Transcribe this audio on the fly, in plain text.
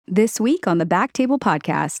This week on the BackTable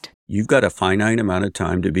podcast. You've got a finite amount of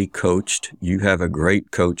time to be coached. You have a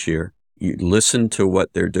great coach here. You listen to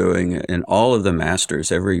what they're doing, and all of the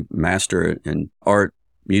masters, every master in art,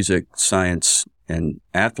 music, science, and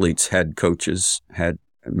athletes had coaches, had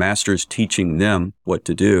masters teaching them what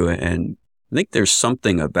to do. And I think there's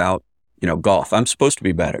something about, golf. I'm supposed to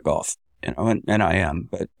be bad at golf, and I am,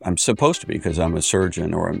 but I'm supposed to be because I'm a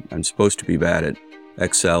surgeon, or I'm supposed to be bad at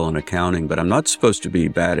Excel and accounting, but I'm not supposed to be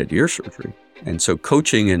bad at ear surgery. And so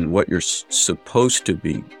coaching in what you're supposed to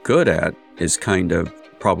be good at is kind of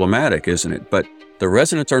problematic, isn't it? But the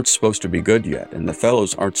residents aren't supposed to be good yet, and the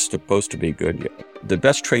fellows aren't supposed to be good yet. The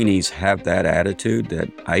best trainees have that attitude that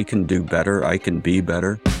I can do better, I can be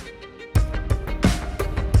better.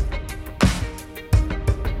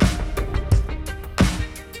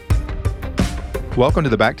 Welcome to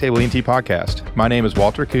the BackTable ENT podcast. My name is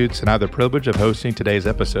Walter Kutz, and I have the privilege of hosting today's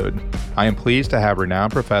episode. I am pleased to have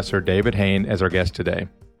renowned Professor David Haynes as our guest today.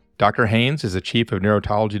 Dr. Haynes is the Chief of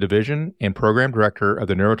Neurotology Division and Program Director of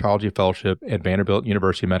the Neurotology Fellowship at Vanderbilt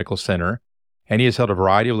University Medical Center, and he has held a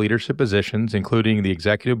variety of leadership positions, including the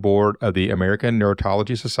Executive Board of the American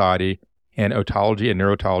Neurotology Society and Otology and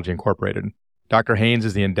Neurotology Incorporated. Dr. Haynes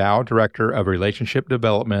is the Endowed Director of Relationship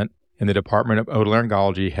Development in the Department of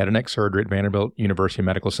Otolaryngology, Head and Neck Surgery at Vanderbilt University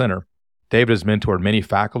Medical Center. David has mentored many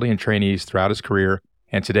faculty and trainees throughout his career,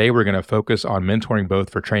 and today we're going to focus on mentoring both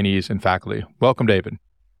for trainees and faculty. Welcome, David.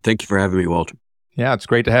 Thank you for having me, Walter. Yeah, it's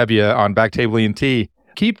great to have you on BackTable ENT.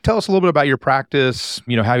 Can you tell us a little bit about your practice,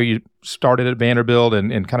 how you started at Vanderbilt,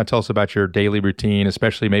 and kind of tell us about your daily routine,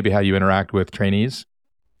 especially maybe how you interact with trainees?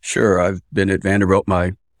 Sure. I've been at Vanderbilt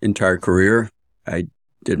my entire career. I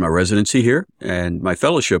did my residency here, and my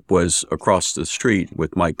fellowship was across the street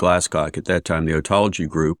with Mike Glasscock. At that time, the Otology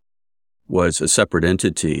group was a separate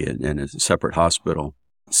entity and a separate hospital.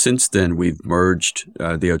 Since then, we've merged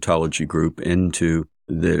the Otology group into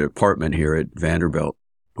the department here at Vanderbilt.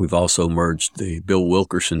 We've also merged the Bill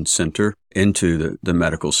Wilkerson Center into the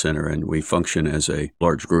medical center, and we function as a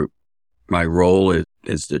large group. My role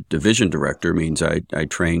as the division director means I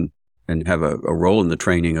train and have a role in the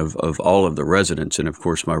training of all of the residents. And of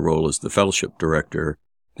course, my role as the fellowship director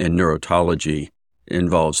in neurotology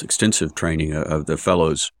involves extensive training of the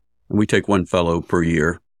fellows. We take one fellow per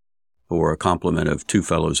year or a complement of two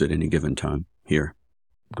fellows at any given time here.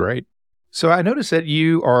 Great. So I noticed that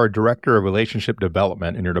you are Director of Relationship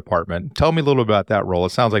Development in your department. Tell me a little bit about that role. It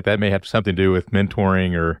sounds like that may have something to do with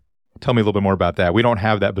mentoring, or tell me a little bit more about that. We don't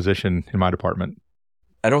have that position in my department.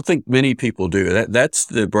 I don't think many people do. That's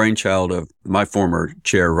the brainchild of my former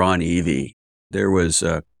chair, Ron Evie. There was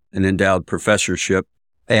an endowed professorship.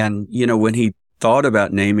 And, when he thought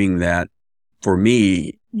about naming that, for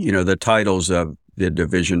me, the titles of the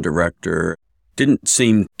division director didn't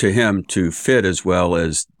seem to him to fit as well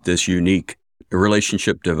as this unique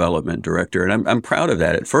relationship development director. And I'm proud of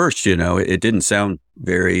that. At first, it didn't sound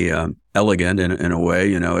very elegant in a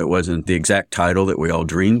way. It wasn't the exact title that we all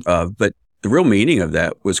dreamed of, but the real meaning of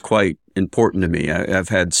that was quite important to me. I've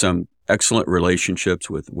had some excellent relationships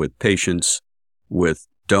with patients, with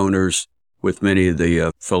donors, with many of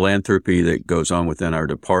the philanthropy that goes on within our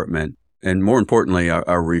department, and more importantly,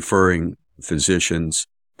 our referring physicians,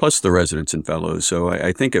 plus the residents and fellows. So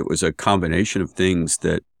I think it was a combination of things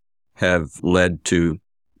that have led to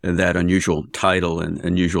that unusual title and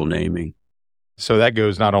unusual naming. So that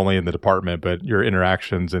goes not only in the department, but your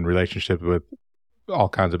interactions and relationships with all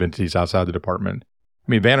kinds of entities outside the department.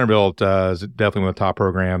 I mean, Vanderbilt is definitely one of the top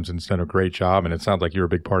programs and has done a great job, and it sounds like you're a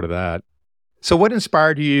big part of that. So what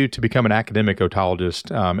inspired you to become an academic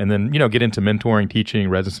otologist and then, get into mentoring, teaching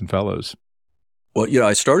residents and fellows? Well,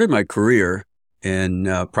 I started my career in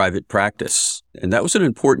private practice, and that was an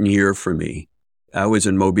important year for me. I was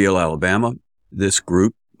in Mobile, Alabama. This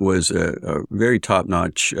group was a very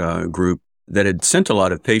top-notch group that had sent a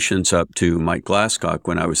lot of patients up to Mike Glasscock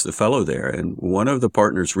when I was the fellow there. And one of the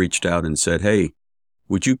partners reached out and said, "Hey,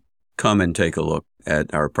 would you come and take a look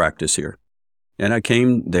at our practice here?" And I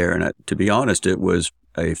came there, and to be honest, it was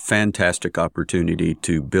a fantastic opportunity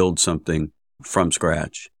to build something from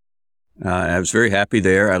scratch. I was very happy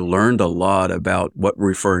there. I learned a lot about what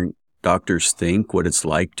referring doctors think, what it's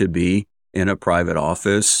like to be in a private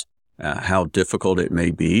office, how difficult it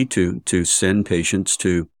may be to send patients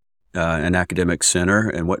to an academic center,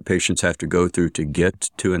 and what patients have to go through to get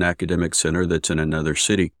to an academic center that's in another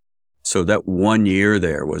city. So that 1 year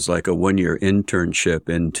there was like a 1-year internship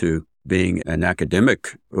into being an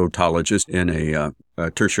academic otologist in a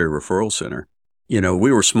tertiary referral center.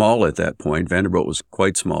 We were small at that point. Vanderbilt was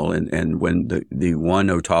quite small. And when the one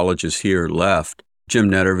otologist here left, Jim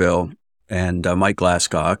Netterville And Mike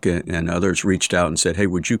Glasscock and others reached out and said, hey,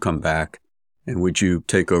 would you come back and would you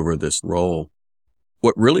take over this role?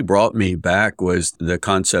 What really brought me back was the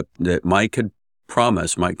concept that Mike had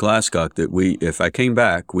promised, Mike Glasscock, that if I came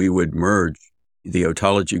back, we would merge the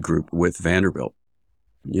otology group with Vanderbilt.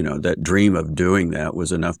 That dream of doing that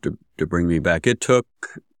was enough to bring me back. It took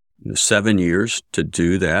 7 years to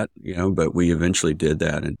do that, but we eventually did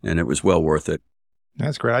that and it was well worth it.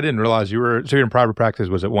 That's great. I didn't realize so you're in private practice.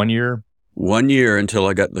 Was it 1 year? 1 year until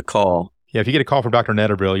I got the call. Yeah. If you get a call from Dr.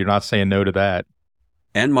 Netterville, you're not saying no to that.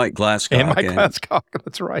 And Mike Glasscock. Glasscock.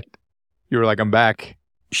 That's right. You were like, I'm back.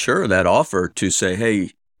 Sure. That offer to say,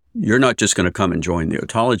 hey, you're not just going to come and join the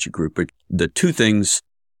otology group, but the two things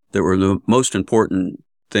that were the most important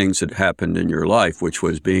things that happened in your life, which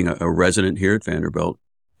was being a resident here at Vanderbilt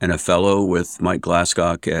and a fellow with Mike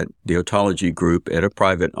Glasscock at the otology group at a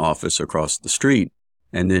private office across the street.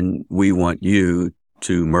 And then we want you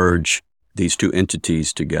to merge these two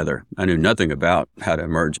entities together. I knew nothing about how to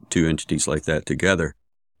merge two entities like that together,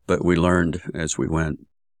 but we learned as we went.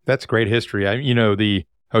 That's great history. The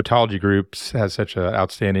otology groups has such an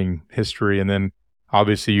outstanding history. And then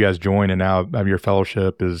obviously you guys join and now your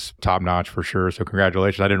fellowship is top notch for sure. So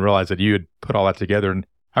congratulations. I didn't realize that you had put all that together. And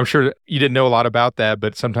I'm sure you didn't know a lot about that,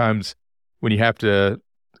 but sometimes when you have to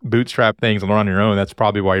bootstrap things and learn on your own, that's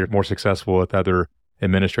probably why you're more successful with other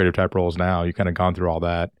administrative type roles now. You've kind of gone through all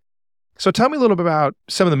that. So tell me a little bit about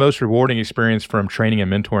some of the most rewarding experience from training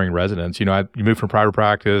and mentoring residents. You moved from private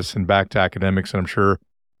practice and back to academics, and I'm sure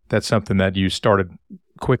that's something that you started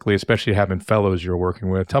quickly, especially having fellows you're working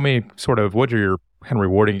with. Tell me sort of what are your kind of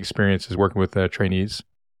rewarding experiences working with trainees?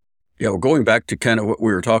 Yeah, well, going back to kind of what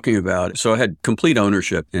we were talking about, so I had complete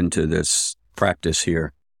ownership into this practice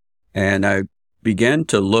here. And I began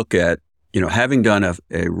to look at, having done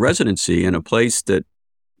a residency in a place that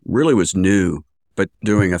really was new, but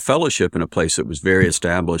doing a fellowship in a place that was very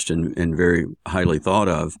established and very highly thought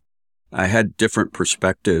of, I had different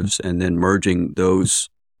perspectives, and then merging those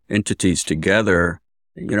entities together,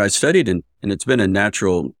 I studied and it's been a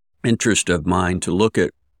natural interest of mine to look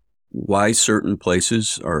at why certain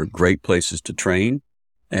places are great places to train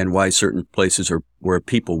and why certain places are where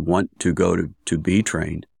people want to go to be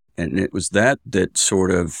trained. And it was that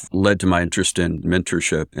sort of led to my interest in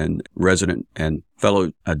mentorship and resident and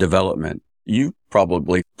fellow development. You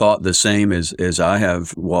probably thought the same as I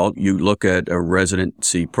have, Walt. You look at a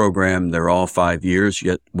residency program, they're all 5 years,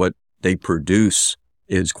 yet what they produce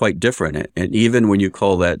is quite different. And even when you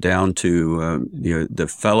call that down to the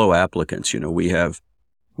fellow applicants,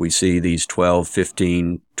 we see these 12,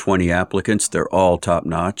 15, 20 applicants, they're all top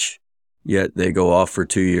notch, yet they go off for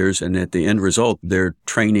 2 years. And at the end result, their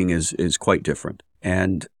training is quite different.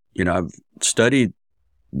 And, I've studied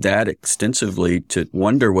that extensively to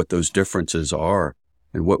wonder what those differences are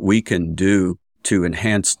and what we can do to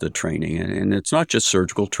enhance the training. And it's not just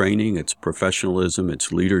surgical training, it's professionalism,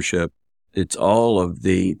 it's leadership. It's all of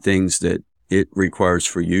the things that it requires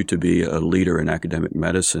for you to be a leader in academic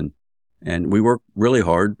medicine. And we work really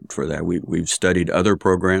hard for that. We've studied other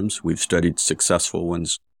programs. We've studied successful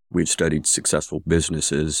ones. We've studied successful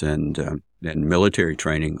businesses and military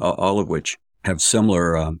training, all of which have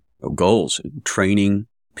similar goals, training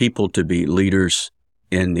people to be leaders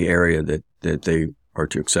in the area that they are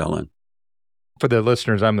to excel in. For the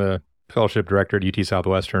listeners, I'm the fellowship director at UT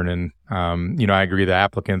Southwestern, and I agree the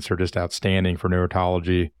applicants are just outstanding for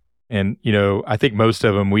neurotology. And I think most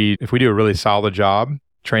of them, if we do a really solid job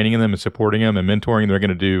training them and supporting them and mentoring, they're going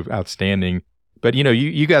to do outstanding. But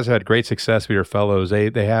you guys have had great success with your fellows.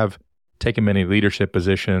 They have taken many leadership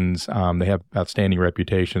positions. They have outstanding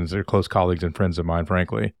reputations. They're close colleagues and friends of mine,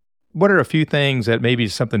 frankly. What are a few things that maybe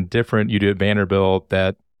something different you do at Vanderbilt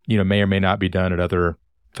that may or may not be done at other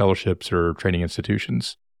fellowships or training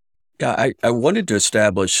institutions? Yeah, I wanted to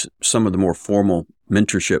establish some of the more formal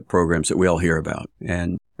mentorship programs that we all hear about.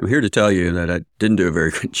 And I'm here to tell you that I didn't do a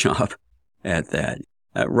very good job at that.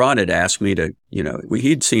 Ron had asked me to,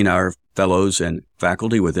 he'd seen our fellows and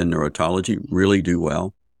faculty within neurotology really do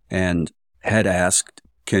well and had asked,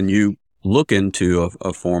 can you look into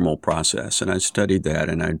a formal process? And I studied that,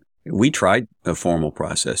 and we tried a formal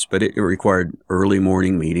process, but it required early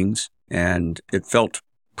morning meetings, and it felt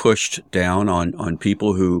pushed down on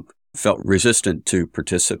people who felt resistant to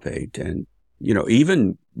participate. And,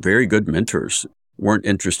 even very good mentors weren't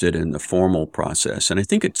interested in the formal process. And I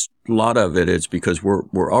think a lot of it is because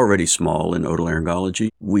we're already small in otolaryngology.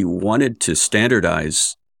 We wanted to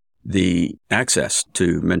standardize the access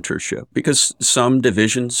to mentorship because some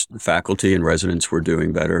divisions, faculty and residents were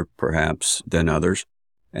doing better perhaps than others.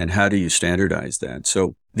 And how do you standardize that?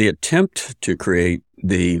 So the attempt to create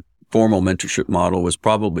the formal mentorship model was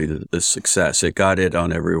probably the success. It got it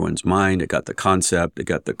on everyone's mind. It got the concept. It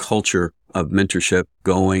got the culture of mentorship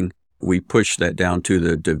going. We pushed that down to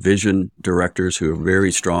the division directors who are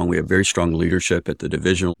very strong. We have very strong leadership at the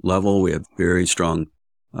division level. We have very strong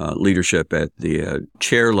leadership at the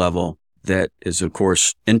chair level that is, of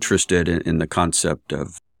course, interested in the concept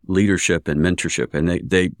of leadership and mentorship, and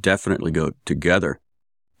they definitely go together.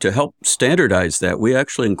 To help standardize that, we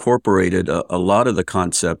actually incorporated a lot of the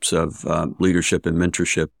concepts of leadership and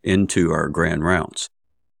mentorship into our grand rounds.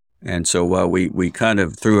 And so while we kind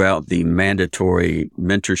of threw out the mandatory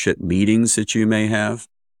mentorship meetings that you may have,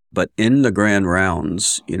 but in the grand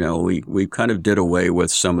rounds, we kind of did away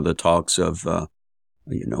with some of the talks of,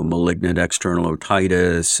 malignant external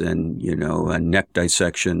otitis and, neck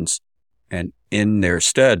dissections, and in their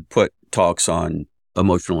stead put talks on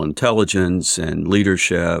emotional intelligence and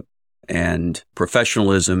leadership and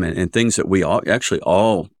professionalism and things that we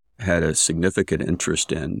all had a significant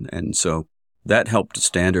interest in. And so that helped to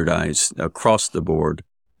standardize across the board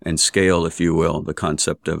and scale, if you will, the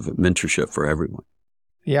concept of mentorship for everyone.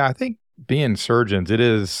 Yeah, I think being surgeons, it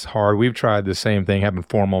is hard. We've tried the same thing, having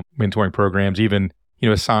formal mentoring programs, even,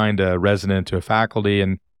 assigned a resident to a faculty.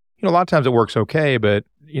 And, a lot of times it works okay, but,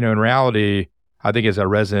 in reality, I think as a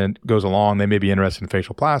resident goes along, they may be interested in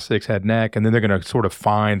facial plastics, head, neck, and then they're going to sort of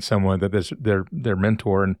find someone that is their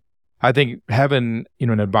mentor. And I think having,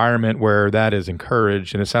 an environment where that is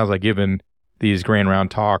encouraged, and it sounds like given these grand round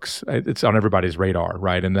talks, it's on everybody's radar,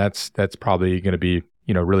 right? And that's probably going to be,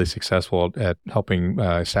 really successful at helping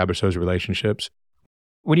establish those relationships.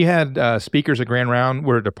 When you had speakers at grand round,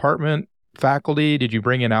 were it department, faculty? Did you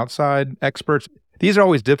bring in outside experts? These are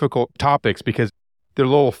always difficult topics because they're a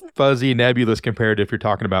little fuzzy, nebulous compared to if you're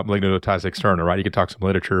talking about malignant otitis externa, right? You could talk some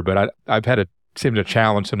literature, but I've had seem to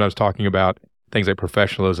challenge sometimes talking about things like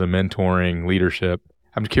professionalism, mentoring, leadership.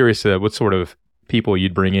 I'm curious what sort of people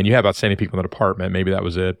you'd bring in. You have outstanding people in the department. Maybe that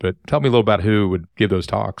was it, but tell me a little about who would give those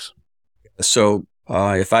talks. So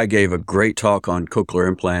if I gave a great talk on cochlear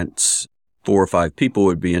implants, 4 or 5 people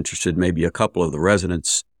would be interested, maybe a couple of the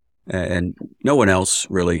residents, and no one else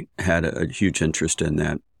really had a huge interest in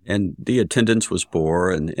that. And the attendance was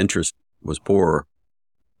poor and the interest was poorer.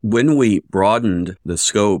 When we broadened the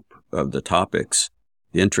scope of the topics,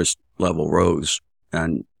 the interest level rose.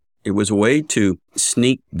 And it was a way to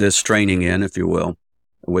sneak this training in, if you will,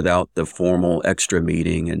 without the formal extra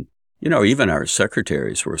meeting. And, even our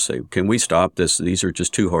secretaries were saying, can we stop this? These are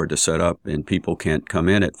just too hard to set up and people can't come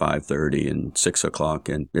in at 5:30 and 6 o'clock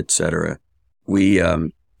and et cetera. We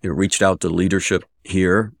reached out to leadership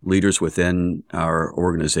here, leaders within our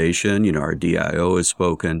organization. Our DIO has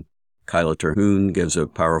spoken. Kyla Terhune gives a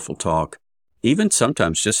powerful talk. Even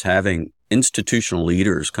sometimes just having institutional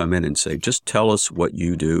leaders come in and say, just tell us what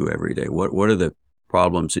you do every day. What are the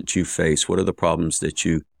problems that you face? What are the problems that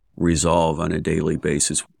you resolve on a daily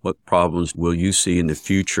basis? What problems will you see in the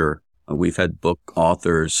future? We've had book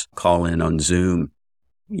authors call in on Zoom.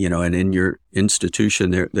 And in your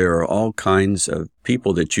institution, there are all kinds of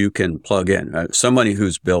people that you can plug in. Somebody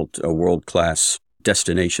who's built a world-class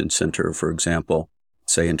destination center, for example,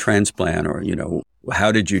 say in transplant, or,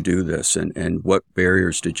 how did you do this? And what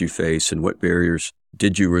barriers did you face? And what barriers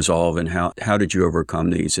did you resolve? And how did you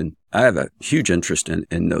overcome these? And I have a huge interest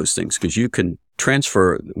in those things because you can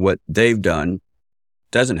transfer what they've done.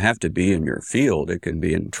 Doesn't have to be in your field. It can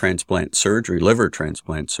be in transplant surgery, liver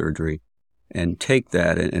transplant surgery, and take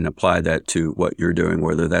that and apply that to what you're doing,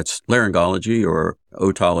 whether that's laryngology or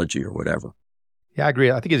otology or whatever. Yeah, I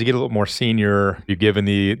agree. I think as you get a little more senior, you've given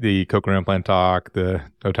the cochlear implant talk, the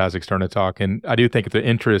otitis externa talk, and I do think the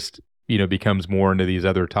interest, becomes more into these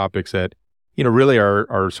other topics that, really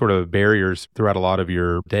are sort of barriers throughout a lot of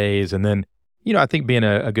your days. And then, I think being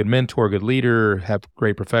a good mentor, good leader, have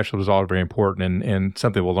great professionals is all very important and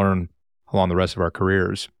something we'll learn along the rest of our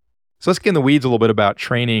careers. So let's get in the weeds a little bit about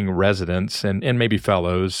training residents and maybe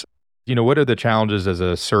fellows. What are the challenges as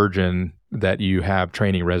a surgeon that you have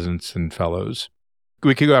training residents and fellows?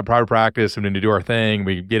 We could go out private practice and then do our thing.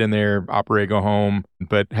 We get in there, operate, go home.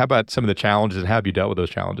 But how about some of the challenges and how have you dealt with those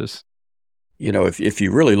challenges? If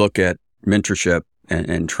you really look at mentorship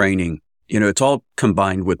and training, it's all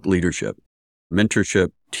combined with leadership.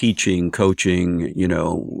 Mentorship, teaching, coaching,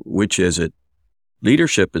 which is it?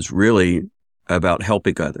 Leadership is really about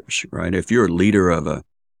helping others, right? If you're a leader of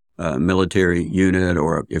a military unit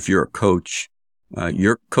or if you're a coach,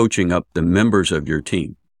 you're coaching up the members of your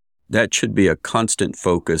team. That should be a constant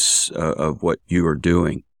focus of what you are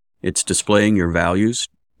doing. It's displaying your values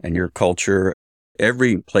and your culture.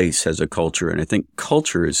 Every place has a culture, and I think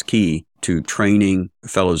culture is key to training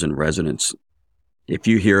fellows and residents. if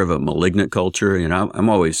you hear of a malignant culture, and I'm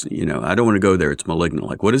always, I don't want to go there. It's malignant.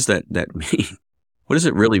 Like, what does that mean? What does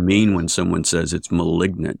it really mean when someone says it's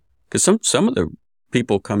malignant? Because some of the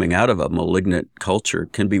people coming out of a malignant culture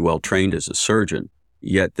can be well trained as a surgeon,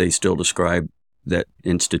 yet they still describe that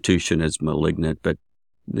institution as malignant. But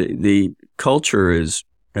the culture is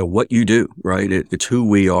what you do, right? It's who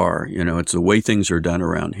we are. It's the way things are done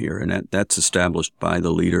around here, and that's established by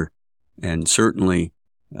the leader. And certainly,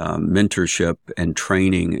 mentorship and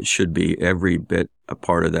training should be every bit a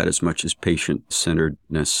part of that, as much as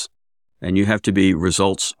patient-centeredness. And you have to be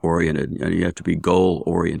results-oriented, and you have to be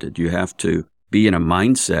goal-oriented. You have to be in a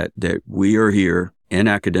mindset that we are here in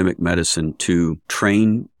academic medicine to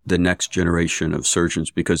train the next generation of surgeons,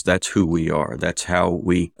 because that's who we are. That's how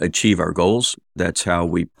we achieve our goals. That's how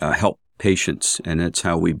we help patients, and that's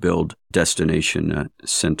how we build destination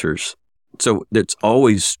centers. So that's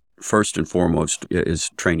always first and foremost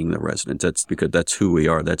is training the residents. That's because that's who we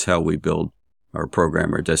are. That's how we build our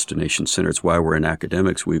program, our destination center. It's why we're in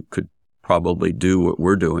academics. We could probably do what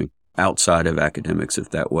we're doing outside of academics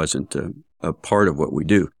if that wasn't a part of what we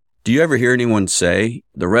do. Do you ever hear anyone say,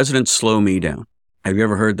 the residents slow me down? Have you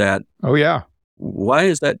ever heard that? Oh, yeah. Why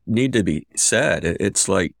does that need to be said? It's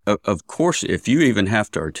like, of course, if you even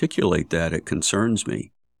have to articulate that, it concerns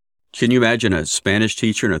me. Can you imagine a Spanish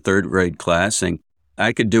teacher in a third grade class saying,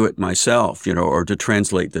 I could do it myself, or to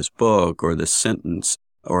translate this book or this sentence,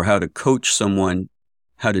 or how to coach someone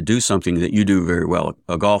how to do something that you do very well,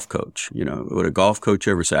 a golf coach. Would a golf coach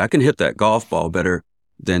ever say, I can hit that golf ball better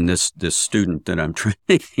than this student that I'm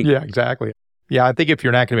training? Yeah, exactly. Yeah, I think if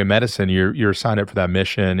you're in academic medicine, you're signed up for that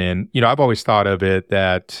mission. And, I've always thought of it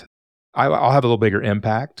that I'll have a little bigger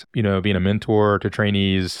impact, being a mentor to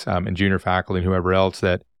trainees and junior faculty and whoever else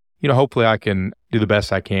that, hopefully I can do the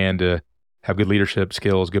best I can to have good leadership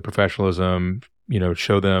skills, good professionalism,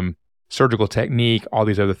 show them surgical technique, all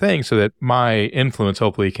these other things so that my influence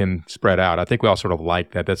hopefully can spread out. I think we all sort of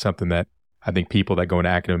like that. That's something that I think people that go into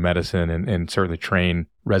academic medicine and certainly train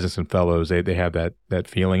residents and fellows, they have that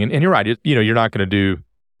feeling. And you're right. You're not going to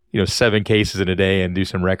do, 7 cases in a day and do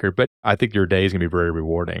some record, but I think your day is going to be very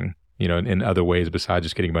rewarding, in other ways besides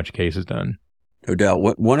just getting a bunch of cases done. No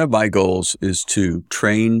doubt. One of my goals is to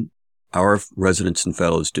train our residents and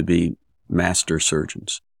fellows to be master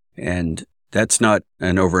surgeons. And that's not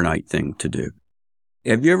an overnight thing to do.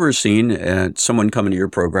 Have you ever seen someone come into your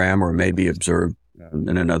program, or maybe observed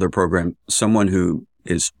in another program, someone who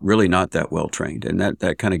is really not that well trained? And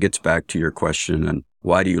that kind of gets back to your question on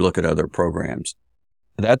why do you look at other programs?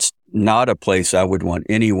 That's not a place I would want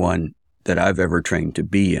anyone that I've ever trained to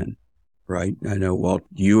be in, right? I know, Walt,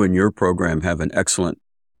 you and your program have an excellent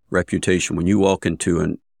reputation. When you walk into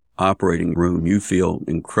an operating room, you feel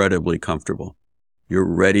incredibly comfortable. You're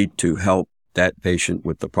ready to help that patient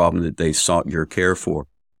with the problem that they sought your care for.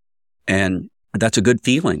 And that's a good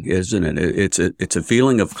feeling, isn't it? It's a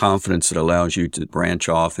feeling of confidence that allows you to branch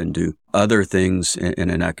off and do other things in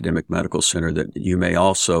an academic medical center that you may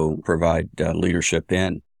also provide leadership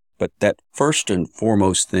in. But that first and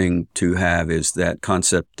foremost thing to have is that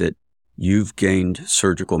concept that you've gained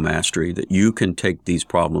surgical mastery, that you can take these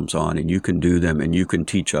problems on and you can do them and you can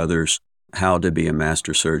teach others how to be a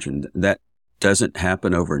master surgeon. That doesn't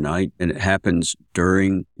happen overnight, and it happens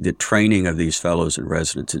during the training of these fellows and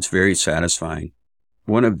residents. It's very satisfying.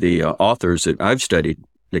 One of the authors that I've studied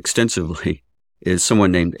extensively is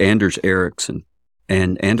someone named Anders Ericsson.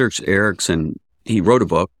 And Anders Ericsson, he wrote a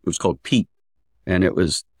book. It was called Peak, and it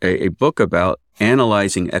was a book about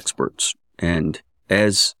analyzing experts. And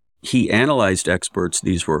as he analyzed experts,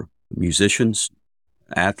 these were musicians,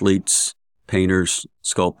 athletes, painters,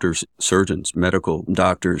 sculptors, surgeons, medical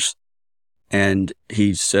doctors. And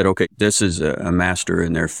he said, okay, this is a master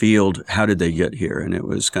in their field. How did they get here? And it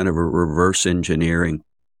was kind of a reverse engineering.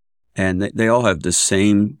 And they all have the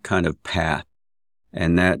same kind of path.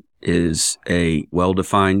 And that is a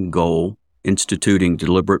well-defined goal, instituting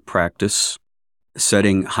deliberate practice,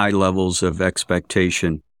 setting high levels of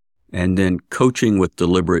expectation, and then coaching with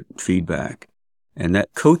deliberate feedback. And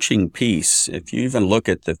that coaching piece, if you even look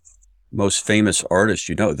at the most famous artists,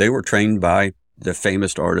 they were trained by the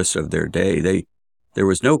famous artists of their day. There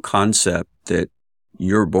was no concept that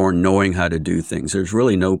you're born knowing how to do things. There's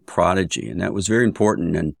really no prodigy. And that was very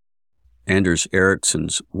important in Anders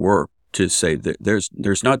Ericsson's work, to say that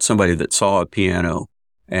there's not somebody that saw a piano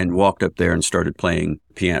and walked up there and started playing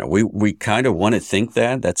piano. We kind of want to think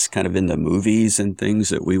that's kind of in the movies and things,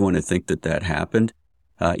 that we want to think that happened.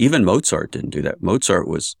 Even Mozart didn't do that. Mozart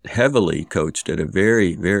was heavily coached at a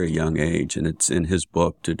very, very young age. And it's in his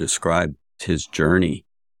book to describe his journey.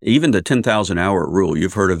 Even the 10,000 hour rule,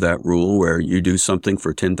 you've heard of that rule where you do something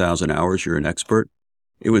for 10,000 hours, you're an expert.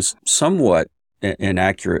 it was somewhat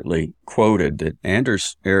inaccurately quoted that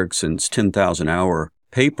Anders Ericsson's 10,000 hour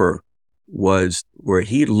paper was where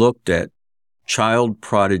he looked at child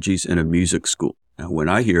prodigies in a music school. Now, when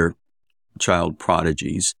I hear child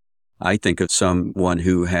prodigies, I think of someone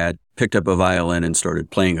who had picked up a violin and started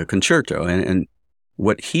playing a concerto. And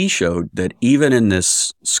what he showed that even in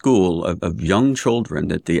this school of young children,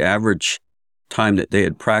 that the average time that they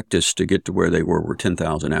had practiced to get to where they were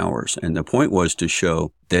 10,000 hours. And the point was to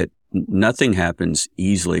show that nothing happens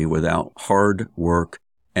easily without hard work,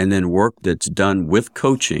 and then work that's done with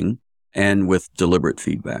coaching and with deliberate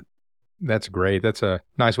feedback. That's great. That's a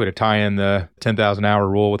nice way to tie in the 10,000 hour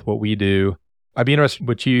rule with what we do. I'd be interested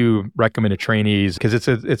what you recommend to trainees, because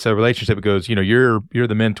it's a relationship that goes, you're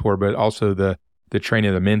the mentor, but also the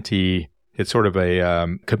training of the mentee. It's sort of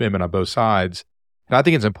a commitment on both sides. And I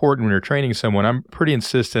think it's important when you're training someone. I'm pretty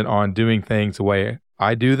insistent on doing things the way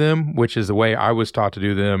I do them, which is the way I was taught to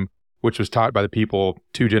do them, which was taught by the people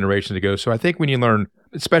 2 generations ago. So I think when you learn,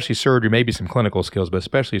 especially surgery, maybe some clinical skills, but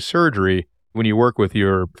especially surgery, when you work with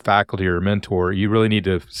your faculty or mentor, you really need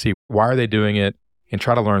to see why are they doing it and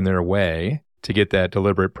try to learn their way to get that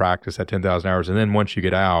deliberate practice, that 10,000 hours. And then once you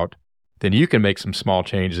get out, then you can make some small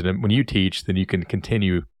changes. And when you teach, then you can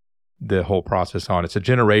continue the whole process on. It's a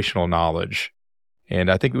generational knowledge. And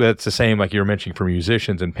I think that's the same, like you were mentioning, for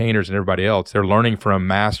musicians and painters and everybody else. They're learning from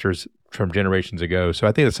masters from generations ago. So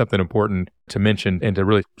I think that's something important to mention and to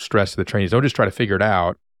really stress to the trainees. Don't just try to figure it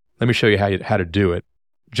out. Let me show you how to do it.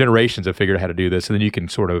 Generations have figured out how to do this, and then you can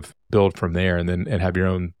sort of build from there and have your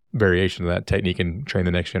own variation of that technique and train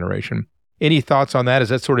the next generation. Any thoughts on that? Is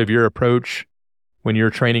that sort of your approach when you're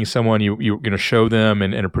training someone? You're going to show them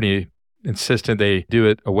and are pretty insistent they do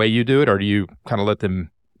it a way you do it, or do you kind of let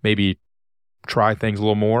them maybe try things a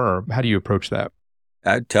little more, or how do you approach that?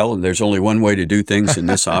 I'd tell them there's only one way to do things in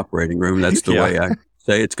this operating room. That's the way I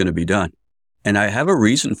say it's going to be done. And I have a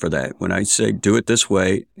reason for that. When I say do it this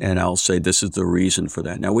way, and I'll say this is the reason for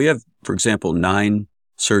that. Now, we have, for example, 9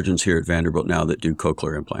 surgeons here at Vanderbilt now that do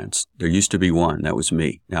cochlear implants. There used to be 1. That was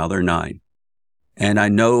me. Now there are 9. And I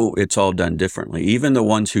know it's all done differently. Even the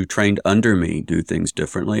ones who trained under me do things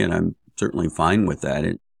differently, and I'm certainly fine with that.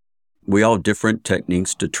 We all have different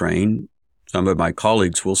techniques to train. Some of my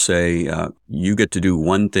colleagues will say, you get to do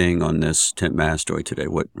one thing on this tentmastoid today.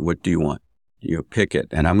 What do you want? Pick it,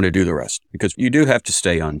 and I'm going to do the rest. Because you do have to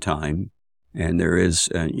stay on time, and there is,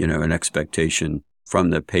 an expectation from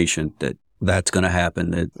the patient that that's going to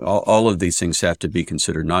happen, that all of these things have to be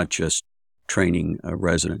considered, not just training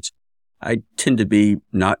residents. I tend to be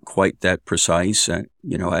not quite that precise.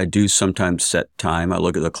 I do sometimes set time. I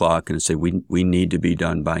look at the clock and say, we need to be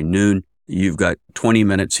done by noon. You've got 20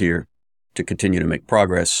 minutes here to continue to make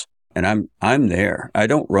progress. And I'm there. I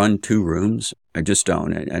don't run 2 rooms. I just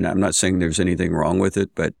don't. And I'm not saying there's anything wrong with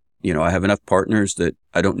it, but, I have enough partners that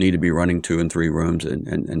I don't need to be running 2 and 3 rooms.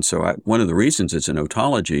 And so one of the reasons it's in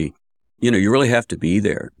otology, you really have to be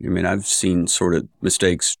there. I mean, I've seen sort of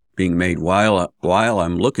mistakes being made while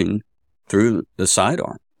I'm looking through the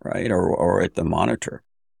sidearm, right? Or at the monitor.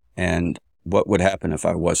 And what would happen if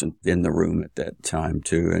I wasn't in the room at that time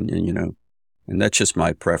too? And that's just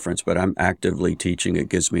my preference, but I'm actively teaching. It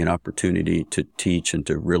gives me an opportunity to teach and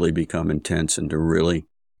to really become intense and to really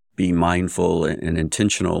be mindful and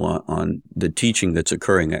intentional on the teaching that's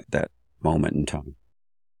occurring at that moment in time.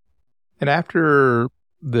 And after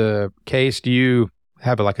the case, do you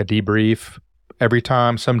have a debrief every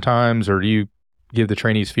time sometimes, or do you give the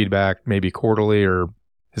trainees feedback maybe quarterly, or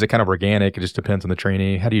is it kind of organic? It just depends on the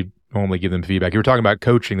trainee. How do you normally give them feedback? You were talking about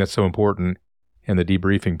coaching. That's so important in the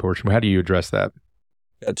debriefing portion. How do you address that?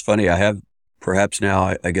 It's funny. I have perhaps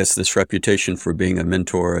now, I guess, this reputation for being a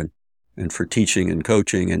mentor and for teaching and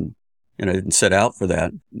coaching, and I didn't set out for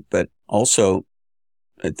that. But also,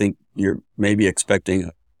 I think you're maybe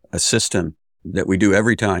expecting a system that we do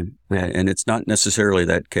every time, and it's not necessarily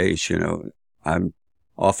that case. I'm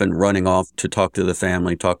often running off to talk to the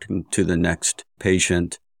family, talking to the next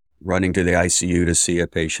patient, running to the ICU to see a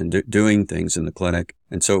patient, doing things in the clinic.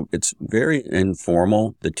 And so it's very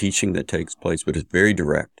informal, the teaching that takes place, but it's very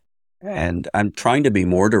direct. And I'm trying to be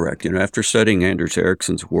more direct. After studying Anders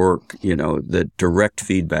Ericsson's work, the direct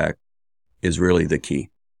feedback is really the key.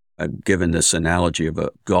 I've given this analogy of a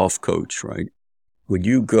golf coach, right? When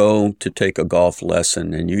you go to take a golf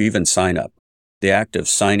lesson and you even sign up, the act of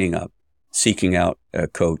signing up, seeking out a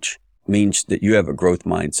coach, means that you have a growth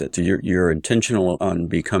mindset. So you're intentional on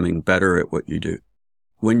becoming better at what you do.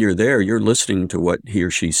 When you're there, you're listening to what he or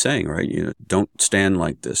she's saying, right? Don't stand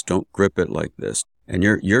like this. Don't grip it like this. And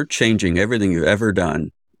you're changing everything you've ever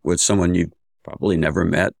done with someone you've probably never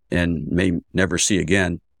met and may never see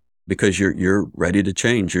again because you're ready to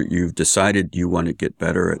change. You've decided you want to get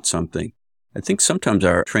better at something. I think sometimes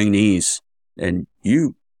our trainees, and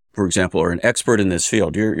you, for example, are an expert in this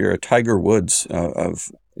field. You're a Tiger Woods of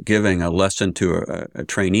giving a lesson to a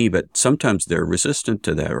trainee, but sometimes they're resistant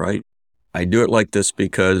to that, right? I do it like this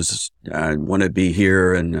because I want to be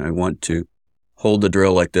here and I want to hold the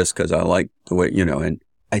drill like this because I like the way, and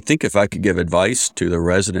I think if I could give advice to the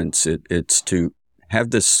residents, it's to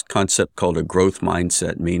have this concept called a growth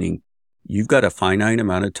mindset, meaning you've got a finite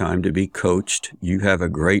amount of time to be coached. You have a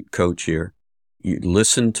great coach here. You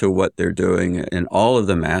listen to what they're doing, and all of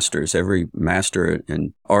the masters, every master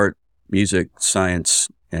in art, music, science,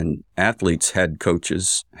 and athletes had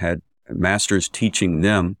coaches, had masters teaching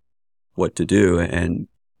them what to do. And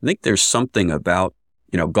I think there's something about,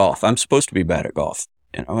 golf. I'm supposed to be bad at golf,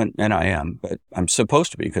 and I am, but I'm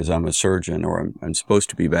supposed to be because I'm a surgeon, or I'm supposed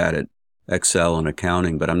to be bad at Excel and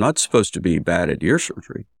accounting, but I'm not supposed to be bad at ear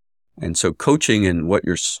surgery. And so coaching in what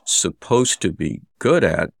you're supposed to be good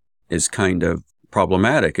at is kind of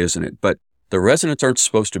problematic, isn't it? But the residents aren't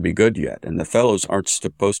supposed to be good yet, and the fellows aren't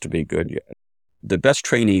supposed to be good yet. The best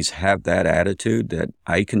trainees have that attitude that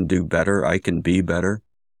I can do better, I can be better.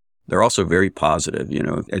 They're also very positive.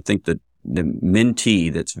 I think that the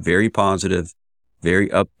mentee that's very positive, very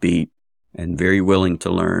upbeat, and very willing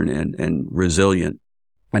to learn and resilient,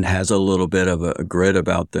 and has a little bit of a grit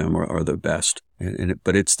about them are the best.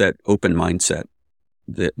 But it's that open mindset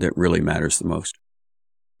that really matters the most.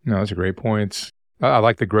 No, that's a great point. I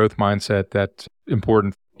like the growth mindset. That's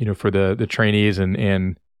important, for the trainees,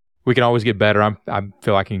 and we can always get better. I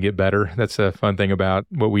feel I can get better. That's a fun thing about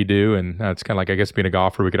what we do. And it's kind of like, I guess, being a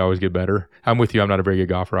golfer, we could always get better. I'm with you. I'm not a very good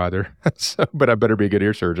golfer either, but I better be a good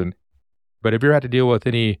ear surgeon. But if you had to deal with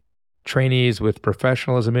any trainees with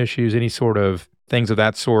professionalism issues, any sort of things of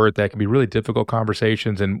that sort that can be really difficult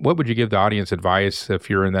conversations, and what would you give the audience advice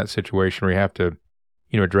if you're in that situation where you have to,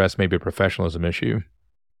 address maybe a professionalism issue?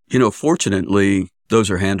 Fortunately,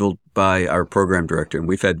 those are handled by our program director, and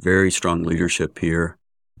we've had very strong leadership here,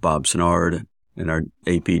 Bob Senard and our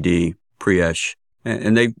APD, Priyesh,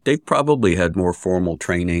 and they've probably had more formal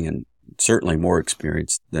training and certainly more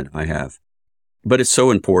experience than I have. But it's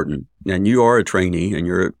so important, and you are a trainee, and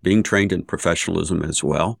you're being trained in professionalism as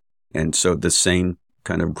well. And so the same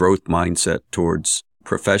kind of growth mindset towards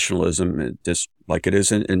professionalism, just like it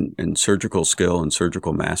is in surgical skill and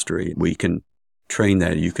surgical mastery, we can train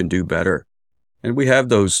that. You can do better. And we have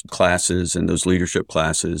those classes and those leadership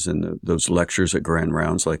classes and those lectures at Grand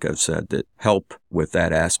Rounds, like I've said, that help with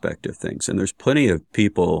that aspect of things. And there's plenty of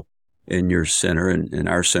people in your center and in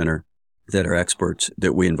our center that are experts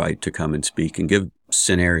that we invite to come and speak and give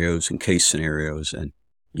scenarios and case scenarios and,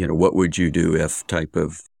 what would you do if type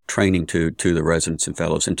of training to the residents and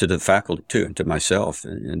fellows and to the faculty too, and to myself.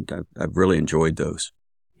 And I've really enjoyed those.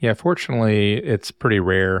 Yeah, fortunately, it's pretty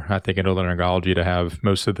rare, I think, in otolaryngology to have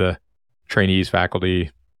most of the trainees, faculty,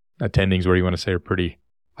 attendings, where you want to say, are pretty,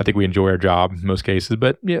 I think we enjoy our job in most cases,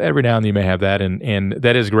 but every now and then you may have that. And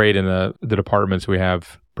that is great in the departments. We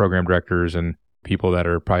have program directors and people that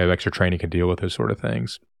are probably have extra training can deal with those sort of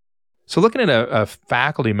things. So looking at a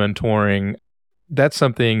faculty mentoring, that's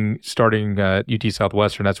something starting at UT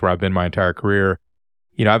Southwestern, that's where I've been my entire career.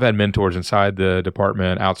 I've had mentors inside the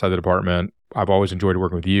department, outside the department. I've always enjoyed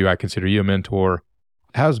working with you. I consider you a mentor.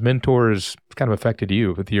 How's mentors kind of affected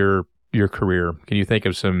you with your career? Can you think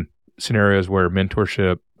of some scenarios where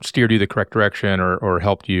mentorship steered you the correct direction or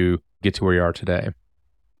helped you get to where you are today?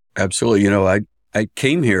 Absolutely. I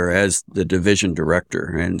came here as the division director,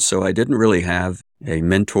 and so I didn't really have a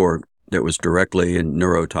mentor that was directly in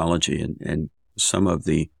neurotology, and some of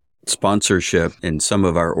the sponsorship in some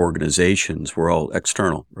of our organizations were all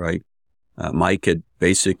external, right? Mike had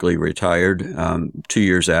basically retired 2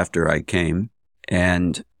 years after I came,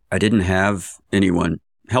 and I didn't have anyone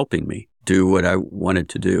helping me do what I wanted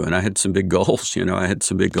to do. And I had some big goals, I had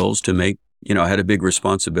some big goals to make. I had a big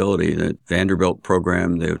responsibility, the Vanderbilt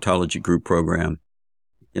program, the otology group program.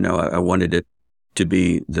 I wanted it to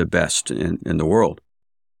be the best in the world.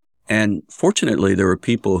 And fortunately, there were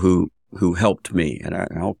people who helped me. And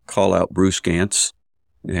I'll call out Bruce Gantz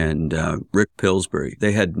and Rick Pillsbury.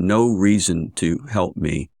 They had no reason to help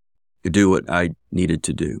me do what I needed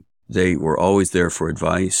to do. They were always there for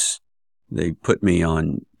advice. They put me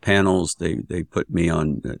on panels. They put me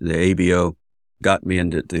on the ABO, got me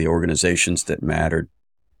into the organizations that mattered.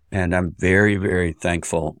 And I'm very, very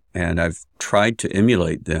thankful. And I've tried to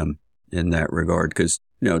emulate them in that regard because,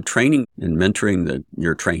 training and mentoring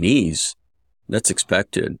your trainees, that's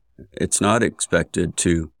expected. It's not expected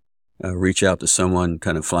to reach out to someone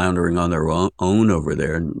kind of floundering on their own over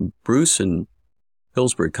there. And Bruce and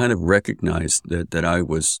Pillsbury kind of recognized that I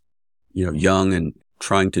was young and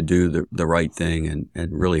trying to do the right thing and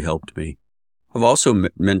really helped me. I've also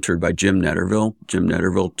mentored by Jim Netterville. Jim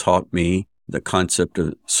Netterville taught me the concept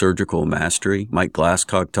of surgical mastery. Mike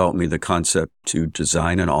Glasscock taught me the concept to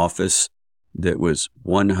design an office that was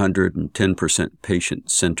 110%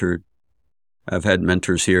 patient-centered. I've had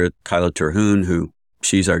mentors here, Kyla Terhune, who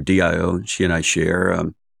she's our DIO. She and I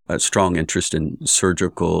share a strong interest in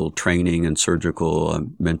surgical training and surgical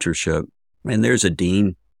mentorship. And there's a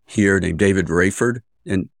dean here named David Rayford.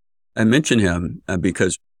 And I mention him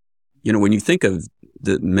because, when you think of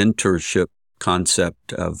the mentorship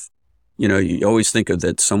concept of, you always think of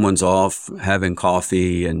that someone's off having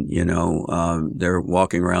coffee and, they're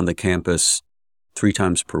walking around the campus 3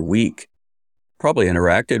 times per week. Probably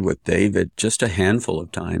interacted with David just a handful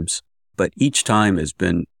of times, but each time has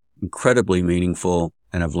been incredibly meaningful,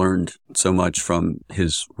 and I've learned so much from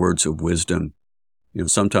his words of wisdom.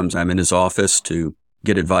 Sometimes I'm in his office to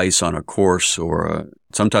get advice on a course, or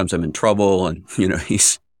sometimes I'm in trouble, and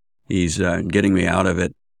he's getting me out of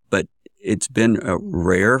it. But it's been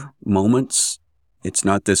rare moments. It's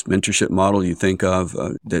not this mentorship model you think of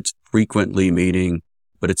that's frequently meeting,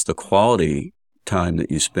 but it's the quality time that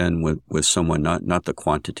you spend with someone, not the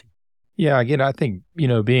quantity. Yeah, again, I think,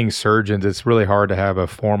 being surgeons, it's really hard to have a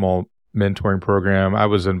formal mentoring program. I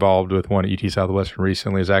was involved with one at UT Southwestern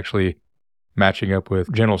recently, is actually matching up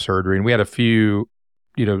with general surgery. And we had a few,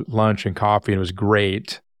 lunch and coffee, and it was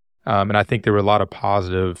great. And I think there were a lot of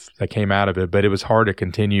positive that came out of it, but it was hard to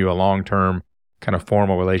continue a long-term kind of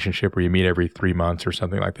formal relationship where you meet every 3 months or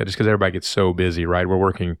something like that, just because everybody gets so busy, right? We're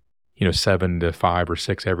working, 7 to 5 or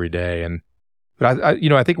 6 every day. But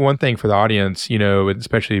I think one thing for the audience,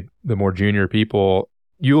 especially the more junior people,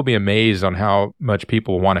 you will be amazed on how much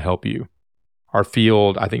people want to help you. Our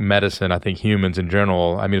field, I think medicine, I think humans in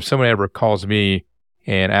general. I mean, if someone ever calls me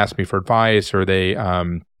and asks me for advice, or they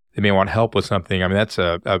may want help with something, I mean, that's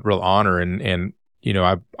a real honor. And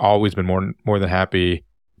I've always been more than happy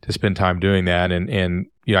to spend time doing that. And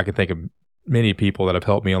I can think of many people that have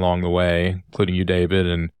helped me along the way, including you, David,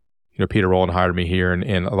 and Peter Rowland hired me here,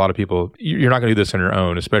 and a lot of people. You're not going to do this on your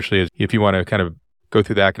own, especially if you want to kind of go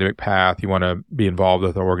through the academic path. You want to be involved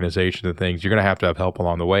with organizations and things. You're going to have help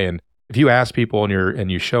along the way. And if you ask people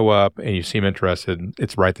and you show up and you seem interested,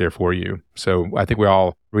 it's right there for you. So I think we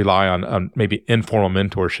all rely on maybe informal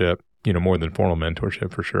mentorship, more than formal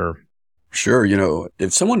mentorship for sure. Sure.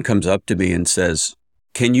 If someone comes up to me and says,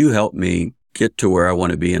 "Can you help me get to where I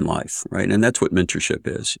want to be in life?" Right, and that's what mentorship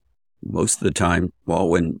is. Most of the time,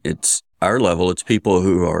 when it's our level, it's people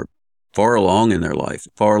who are far along in their life,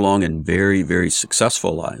 far along in very, very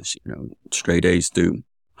successful lives, straight A's through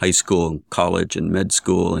high school and college and med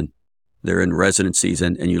school, and they're in residencies,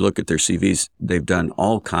 and you look at their CVs, they've done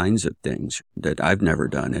all kinds of things that I've never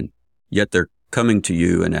done, and yet they're coming to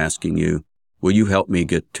you and asking you, "Will you help me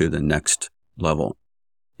get to the next level?"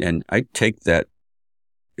 And I take that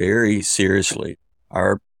very seriously.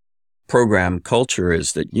 Our program culture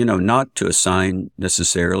is that, not to assign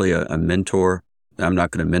necessarily a mentor. I'm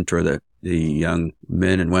not going to mentor the young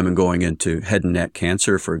men and women going into head and neck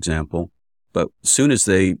cancer, for example. But as soon as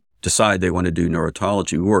they decide they want to do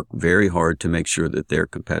neurotology, we work very hard to make sure that they're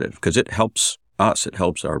competitive, because it helps us. It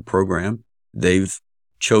helps our program. They've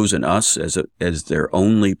chosen us as their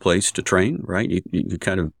only place to train, right? You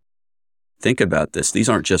kind of think about this. These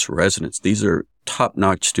aren't just residents. These are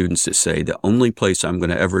top-notch students that say the only place I'm going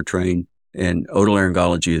to ever train in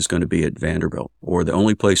otolaryngology is going to be at Vanderbilt, or the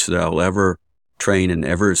only place that I'll ever train and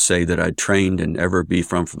ever say that I trained and ever be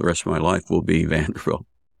from for the rest of my life will be Vanderbilt.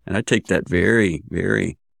 And I take that very,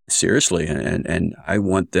 very seriously, and I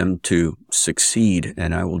want them to succeed,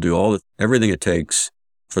 and I will do everything it takes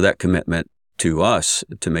for that commitment to us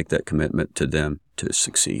to make that commitment to them to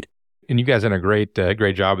succeed. And you guys done a great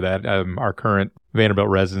job of that. Our current Vanderbilt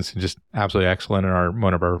residents are just absolutely excellent, and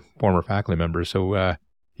one of our former faculty members. So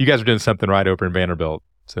you guys are doing something right over in Vanderbilt.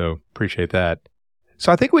 So appreciate that.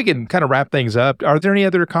 So I think we can kind of wrap things up. Are there any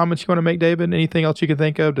other comments you want to make, David? Anything else you can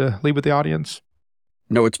think of to leave with the audience?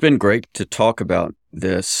 No, it's been great to talk about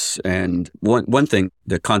this. And one thing,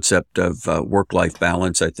 the concept of work-life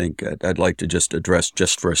balance, I think I'd like to just address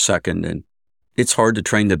just for a second. And it's hard to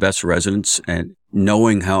train the best residents, and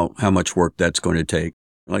knowing how much work that's going to take.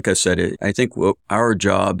 Like I said, I think our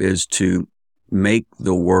job is to make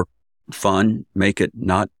the work fun, make it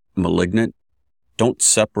not malignant. Don't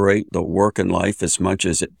separate the work and life as much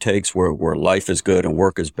as it takes, where life is good and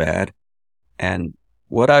work is bad. And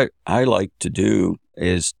what I like to do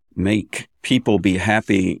is make people be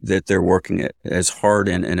happy that they're working as hard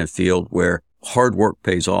in a field where hard work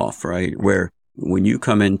pays off, right? Where when you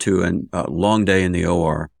come into a long day in the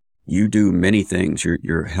OR, you do many things.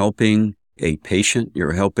 You're helping a patient.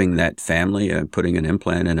 You're helping that family, putting an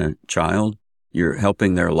implant in a child. You're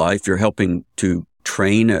helping their life. You're helping to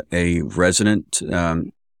train a resident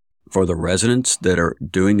for the residents that are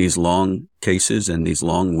doing these long cases and these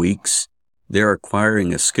long weeks. They're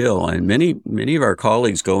acquiring a skill. And many of our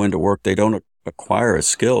colleagues go into work, they don't acquire a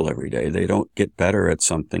skill every day. They don't get better at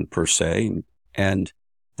something per se. And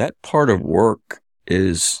that part of work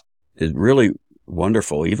is really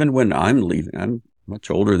wonderful. Even when I'm leaving, I'm much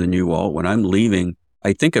older than you all. When I'm leaving,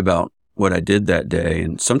 I think about what I did that day.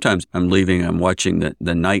 And sometimes I'm leaving, I'm watching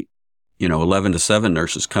the night, 11 to 7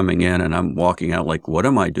 nurses coming in, and I'm walking out like, what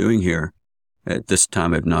am I doing here at this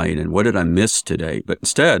time of night? And what did I miss today? But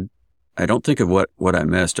instead, I don't think of what I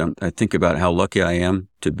missed. I think about how lucky I am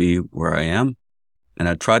to be where I am. And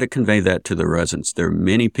I try to convey that to the residents. There are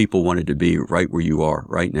many people wanted to be right where you are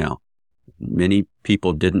right now. Many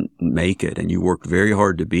people didn't make it, and you worked very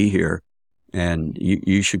hard to be here. And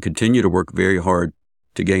you should continue to work very hard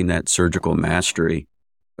to gain that surgical mastery.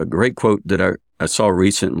 A great quote that I saw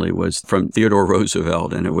recently was from Theodore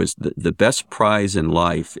Roosevelt, and it was, the best prize in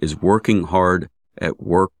life is working hard at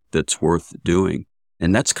work that's worth doing.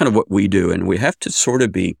 And that's kind of what we do. And we have to sort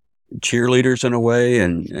of be cheerleaders in a way,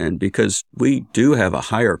 and because we do have a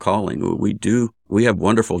higher calling. We have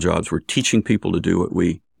wonderful jobs. We're teaching people to do what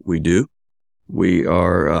we do. We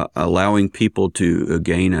are allowing people to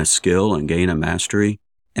gain a skill and gain a mastery,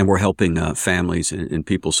 and we're helping families and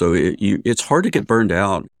people. So it's hard to get burned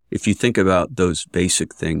out if you think about those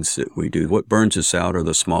basic things that we do. What burns us out are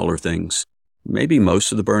the smaller things, maybe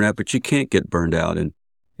most of the burnout, but you can't get burned out in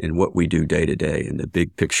what we do day to day in the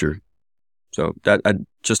big picture. So I'd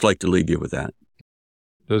just like to leave you with that.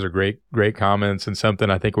 Those are great comments, and something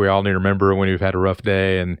I think we all need to remember when we've had a rough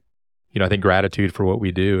day. And, I think gratitude for what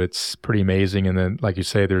we do, it's pretty amazing. And then, like you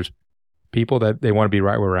say, there's people that they want to be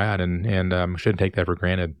right where we're at, and shouldn't take that for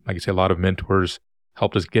granted. Like you say, a lot of mentors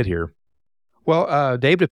helped us get here. Well,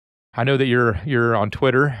 David, I know that you're on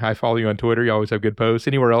Twitter. I follow you on Twitter. You always have good posts.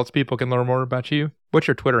 Anywhere else people can learn more about you? What's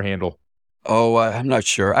your Twitter handle? Oh, I'm not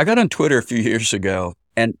sure. I got on Twitter a few years ago.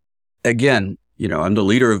 And again, I'm the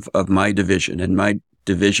leader of my division, and my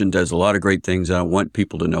division does a lot of great things. I want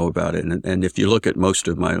people to know about it. And if you look at most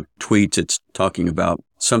of my tweets, it's talking about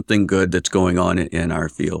something good that's going on in our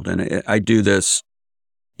field. And I do this,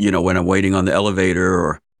 when I'm waiting on the elevator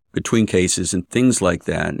or between cases and things like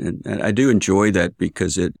that. And I do enjoy that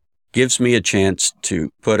because it gives me a chance to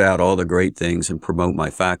put out all the great things and promote my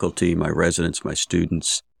faculty, my residents, my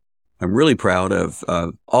students. I'm really proud of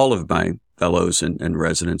all of my fellows and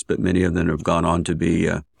residents, but many of them have gone on to be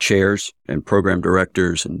chairs and program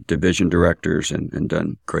directors and division directors and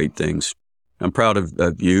done great things. I'm proud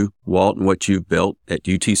of you, Walt, and what you've built at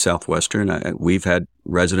UT Southwestern. We've had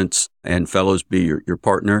residents and fellows be your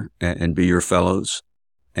partner and be your fellows.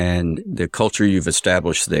 And the culture you've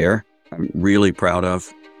established there, I'm really proud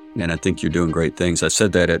of. And I think you're doing great things. I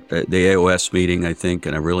said that at the AOS meeting, I think,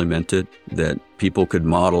 and I really meant it, that people could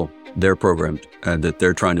model their program that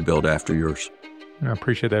they're trying to build after yours. I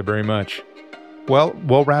appreciate that very much. Well,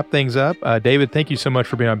 we'll wrap things up. David, thank you so much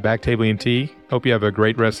for being on BackTable ENT. Hope you have a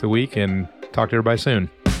great rest of the week, and talk to everybody soon.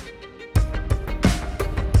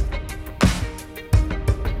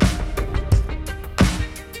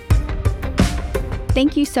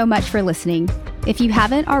 Thank you so much for listening. If you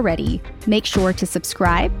haven't already, make sure to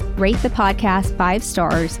subscribe, rate the podcast 5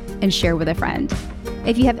 stars, and share with a friend.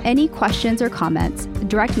 If you have any questions or comments,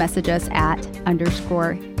 direct message us at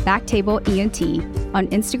 _BackTable ENT on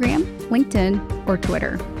Instagram, LinkedIn, or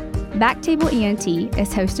Twitter. BackTable ENT is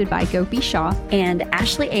hosted by Gopi Shah and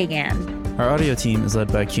Ashley Agan. Our audio team is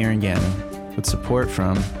led by Kieran Gannon, with support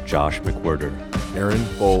from Josh McWhirter, Aaron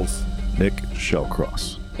Bowles, Nick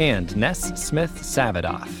Shellcross, and Ness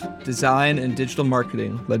Smith-Savadoff. Design and digital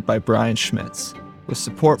marketing led by Brian Schmitz, with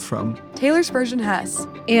support from Taylor Spurgeon Hess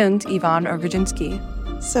and Ivan Orgodzinsky.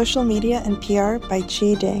 Social media and PR by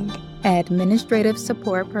Chi Ding. Administrative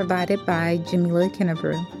support provided by Jamila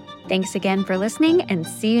Kennebrew. Thanks again for listening, and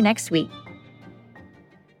see you next week.